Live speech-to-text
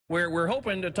We're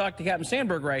hoping to talk to Captain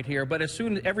Sandberg right here, but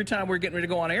every time we're getting ready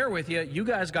to go on air with you, you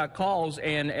guys got calls,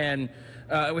 and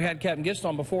we had Captain Gist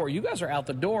on before. You guys are out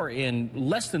the door in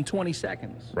less than 20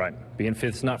 seconds. Right. Being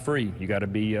fifth's not free. You got to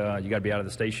be out of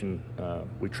the station.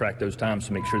 We track those times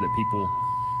to make sure that people.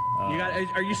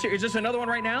 Are you serious? Is this another one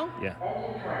right now? Yeah.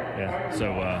 Yeah.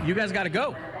 So you guys got to go.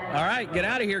 All right, get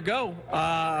out of here. Go.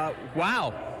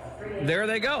 Wow. There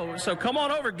they go. So come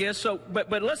on over, Gist. So, but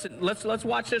listen, let's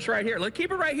watch this right here. Let's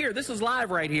keep it right here. This is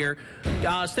live right here.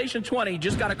 Station 20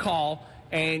 just got a call,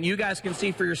 and you guys can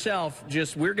see for yourself.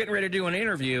 We're getting ready to do an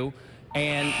interview,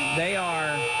 and they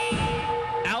are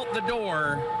out the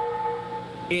door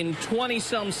in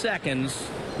 20-some seconds.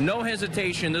 No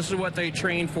hesitation. This is what they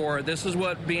train for. This is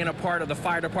what being a part of the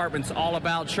fire department's all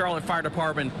about. Charlotte Fire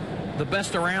Department, the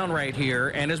best around right here,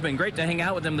 and it's been great to hang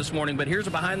out with them this morning. But here's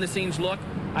a behind-the-scenes look.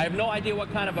 I have no idea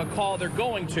what kind of a call they're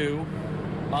going to.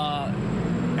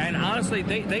 And honestly,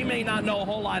 they may not know a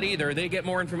whole lot either. They get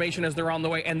more information as they're on the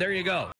way. And there you go.